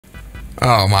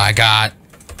Oh my god.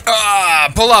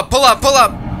 Pull up, pull up, pull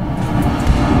up!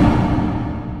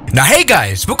 Now hey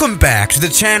guys, welcome back to the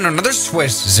channel, another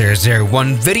Swiss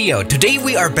 001 video. Today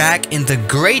we are back in the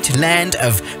great land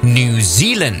of New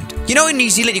Zealand. You know, in New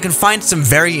Zealand you can find some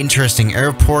very interesting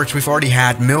airports. We've already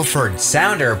had Milford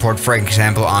Sound Airport, for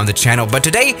example, on the channel. But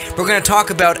today we're going to talk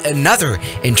about another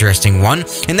interesting one,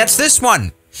 and that's this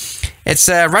one. It's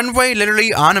a runway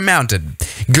literally on a mountain.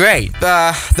 Great.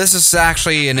 This is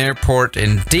actually an airport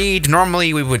indeed.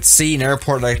 Normally we would see an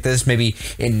airport like this maybe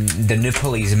in the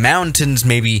Nepalese mountains,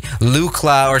 maybe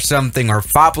Lukla or something, or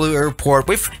Fablu Airport.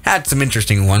 We've had some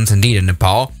interesting ones indeed in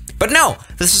Nepal. But no,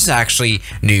 this is actually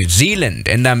New Zealand,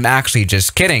 and I'm actually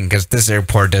just kidding, because this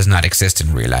airport does not exist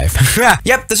in real life.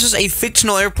 Yep, this is a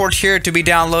fictional airport here to be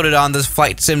downloaded on this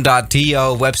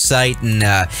flightsim.to website, and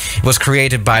it was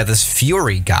created by this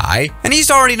Fury guy. And he's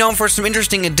already known for some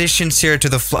interesting additions here to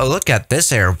the flow. Look at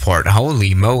this airport,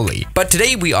 holy moly. But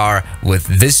today we are with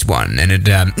this one, and it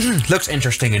looks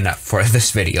interesting enough for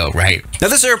this video, right? Now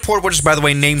this airport, which is by the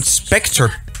way named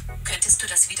Spectre...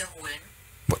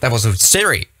 That was a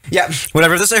Siri. Yeah,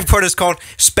 whatever. This airport is called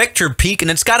Spectre Peak,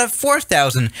 and it's got a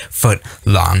 4,000-foot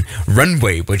long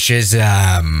runway, which is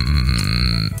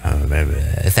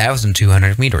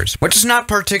 1,200 meters, which is not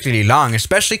particularly long,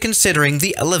 especially considering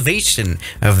the elevation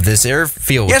of this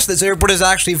airfield. Yes, this airport is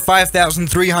actually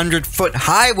 5,300 foot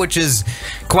high, which is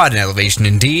quite an elevation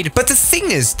indeed. But the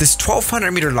thing is, this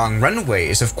 1,200-meter long runway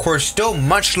is, of course, still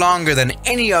much longer than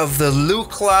any of the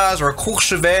Luklas or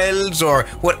Courchevelles or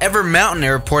whatever mountain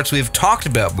airports we've talked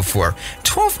about before.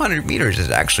 1,200 meters is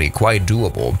actually quite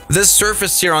doable. This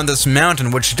surface here on this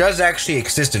mountain, which does actually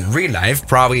exist in real life,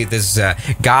 probably this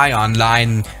guy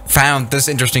online found this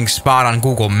interesting spot on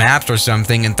Google Maps or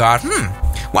something and thought,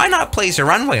 why not place a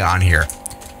runway on here?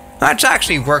 That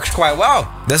actually works quite well.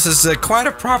 This is quite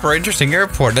a proper, interesting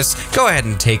airport. Let's go ahead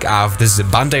and take off this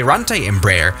Bandeirante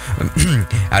Embraer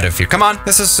out of here. Come on.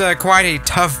 This is quite a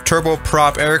tough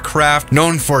turboprop aircraft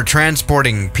known for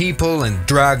transporting people and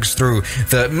drugs through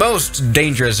the most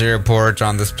dangerous airport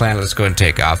on this planet. Let's go and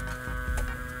take off.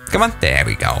 Come on, there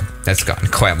we go. That's gone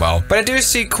quite well. But I do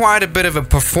see quite a bit of a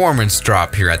performance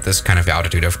drop here at this kind of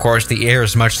altitude. Of course, the air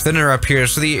is much thinner up here,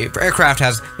 so the aircraft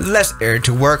has less air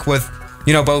to work with.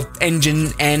 You know, both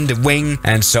engine and wing,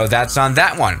 and so that's on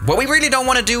that one. What we really don't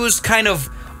want to do is kind of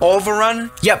overrun.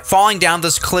 Yep, falling down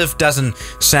this cliff doesn't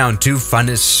sound too fun,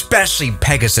 especially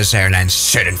Pegasus Airlines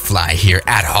shouldn't fly here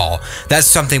at all. That's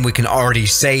something we can already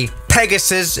say.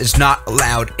 Pegasus is not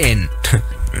allowed in.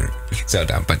 So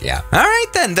dumb, but yeah.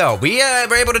 Alright then, though. We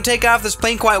were able to take off this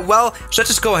plane quite well, so let's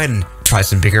just go ahead and try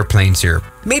some bigger planes here.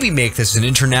 Maybe make this an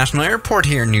international airport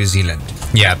here in New Zealand.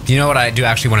 Yeah, you know what? I do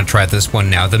actually want to try this one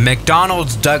now. The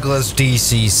McDonnell's Douglas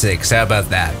DC-6. How about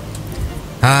that?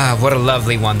 Ah, what a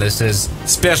lovely one this is.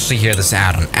 Especially here, this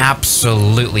add-on.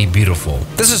 Absolutely beautiful.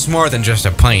 This is more than just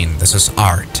a plane. This is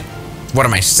art. What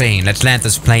am I saying? Let's land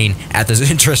this plane at this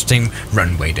interesting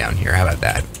runway down here. How about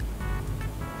that?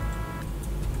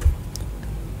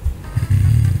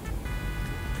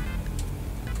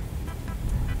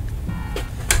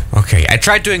 Okay, I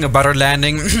tried doing a butter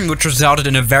landing, which resulted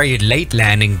in a very late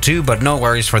landing too, but no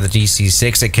worries for the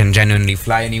DC-6, it can genuinely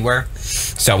fly anywhere,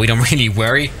 so we don't really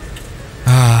worry.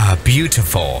 Ah,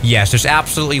 beautiful. Yes, there's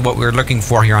absolutely what we're looking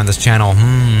for here on this channel.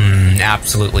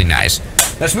 Absolutely nice.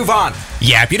 Let's move on.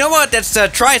 Yeah, you know what? Let's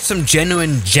try some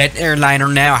genuine jet airliner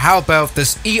now. How about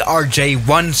this ERJ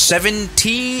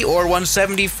 170 or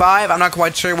 175? I'm not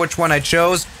quite sure which one I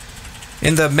chose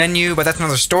in the menu, but that's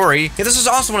another story. Yeah, this is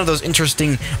also one of those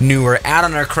interesting newer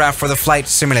add-on aircraft for the flight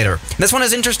simulator. This one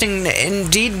is interesting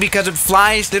indeed because it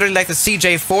flies literally like the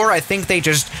CJ4. I think they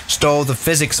just stole the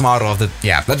physics model of the...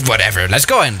 Yeah, but whatever. Let's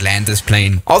go ahead and land this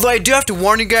plane. Although I do have to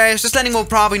warn you guys, this landing will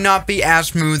probably not be as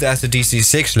smooth as the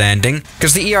DC-6 landing,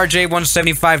 because the ERJ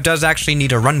 175 does actually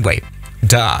need a runway.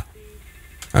 Duh.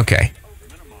 Okay.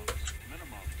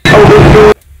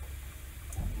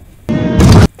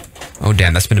 Oh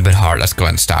damn, that's been a bit hard. Let's go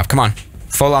ahead and stop. Come on.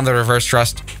 Full on the reverse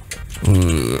thrust.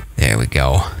 Ooh, there we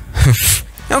go.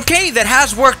 Okay, that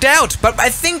has worked out, but I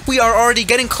think we are already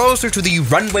getting closer to the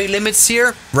runway limits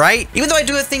here, right? Even though I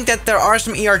do think that there are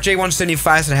some ERJ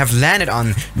 175s that have landed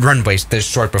on runways this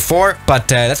short before,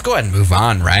 but let's go ahead and move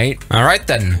on, right? Alright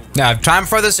then, now time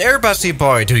for this Airbusy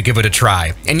boy to give it a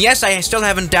try. And yes, I still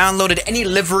haven't downloaded any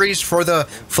liveries for the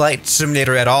flight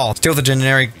simulator at all. Still the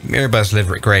generic Airbus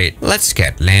livery, great. Let's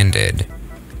get landed.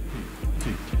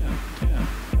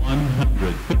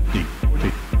 150.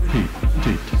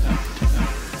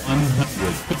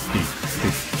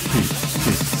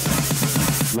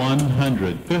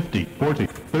 150, 40,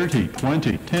 30,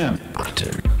 20, 10.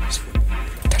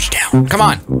 Touchdown. Come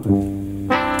on.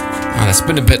 Oh, that's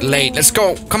been a bit late. Let's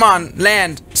go. Come on,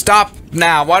 land. Stop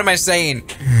now. What am I saying?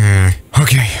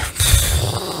 Okay.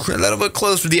 A little bit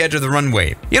close to the edge of the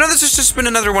runway. You know, this has just been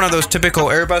another one of those typical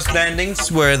Airbus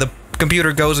landings where the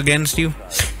computer goes against you.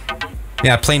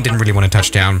 Yeah, plane didn't really want to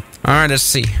touch down. Alright, let's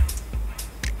see.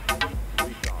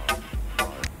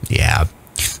 Yeah.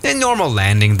 A normal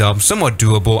landing though, somewhat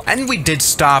doable, and we did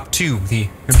stop too, the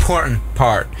important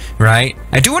part, right?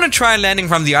 I do want to try landing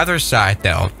from the other side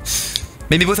though.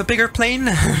 Maybe with a bigger plane?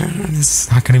 This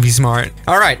is not gonna be smart.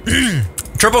 Alright,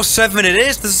 777 it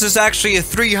is. This is actually a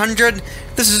 300.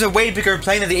 This is a way bigger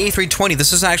plane than the A320.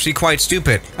 This is actually quite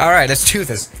stupid. Alright, let's do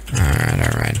this.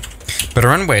 Alright. But the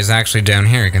runway is actually down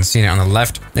here. You can see it on the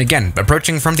left. Again,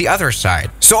 approaching from the other side.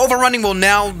 So overrunning will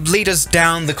now lead us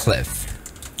down the cliff.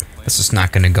 This is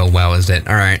not gonna go well, is it?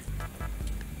 Alright.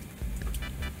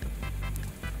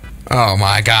 Oh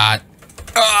my god.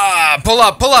 Ah! Pull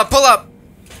up, pull up, pull up!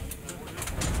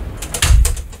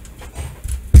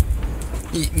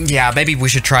 Yeah, maybe we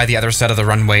should try the other side of the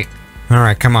runway.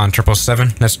 Alright, come on,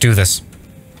 777. Let's do this.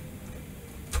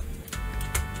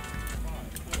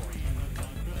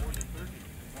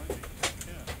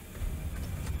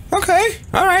 Okay,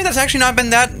 alright, that's actually not been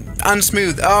that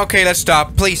unsmooth. Okay, let's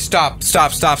stop. Please stop.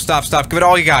 Stop, stop, stop, stop. Give it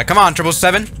all you got. Come on,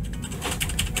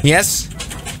 777. Yes?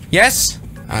 Yes?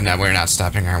 Oh no, we're not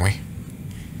stopping, are we?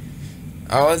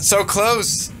 Oh, it's so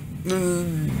close.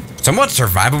 Somewhat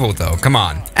survivable though, come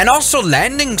on. And also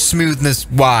landing smoothness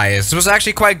wise was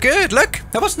actually quite good. Look,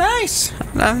 that was nice.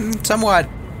 Somewhat.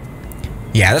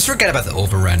 Yeah, let's forget about the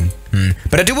overrun.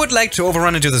 But I would like to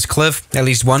overrun into this cliff at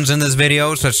least once in this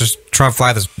video, so let's just try to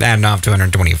fly this and off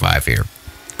 225 here.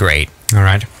 Great.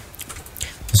 Alright.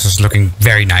 This is looking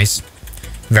very nice.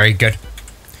 Very good.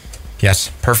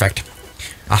 Yes, perfect.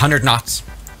 100 knots.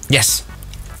 Yes.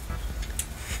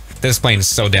 This plane is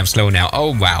so damn slow now.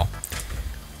 Oh, wow.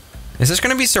 Is this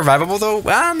going to be survivable, though?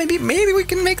 Maybe we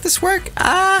can make this work.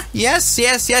 Yes.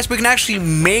 We can actually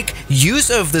make use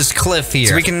of this cliff here.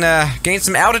 So we can gain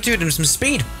some altitude and some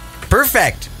speed.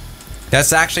 Perfect.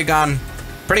 That's actually gone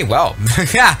pretty well.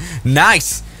 Yeah,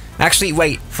 nice. Actually,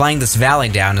 wait. Flying this valley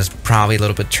down is probably a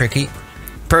little bit tricky.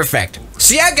 Perfect.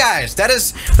 So yeah, guys, that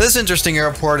is this interesting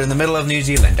airport in the middle of New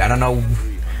Zealand. I don't know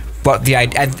what the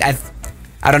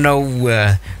I don't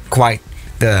know quite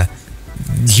the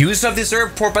use of this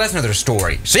airport, but that's another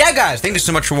story. So yeah, guys, thank you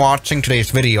so much for watching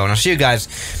today's video, and I'll see you guys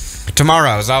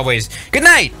tomorrow, as always. Good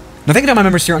night! Now, thank you to my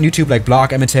members here on YouTube, like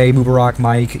Block, Emite, Mubarak,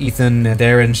 Mike, Ethan,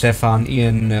 Darren, Stefan,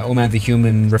 Ian, Oman the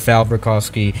Human, Rafael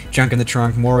Burkowski, Junk in the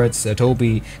Trunk, Moritz,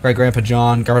 Toby, Great Grandpa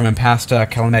John, Government Pasta,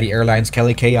 Calamity Airlines,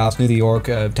 Kelly Chaos, New York,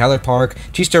 Tyler Park,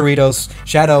 Cheese Doritos,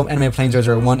 Shadow, Anime Planes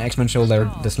 001, Exponential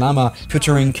Deslama,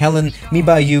 featuring Kellen, Me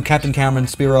By You, Captain Cameron,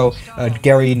 Spiro,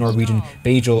 Gary, Norwegian,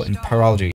 Bajel, and Parology.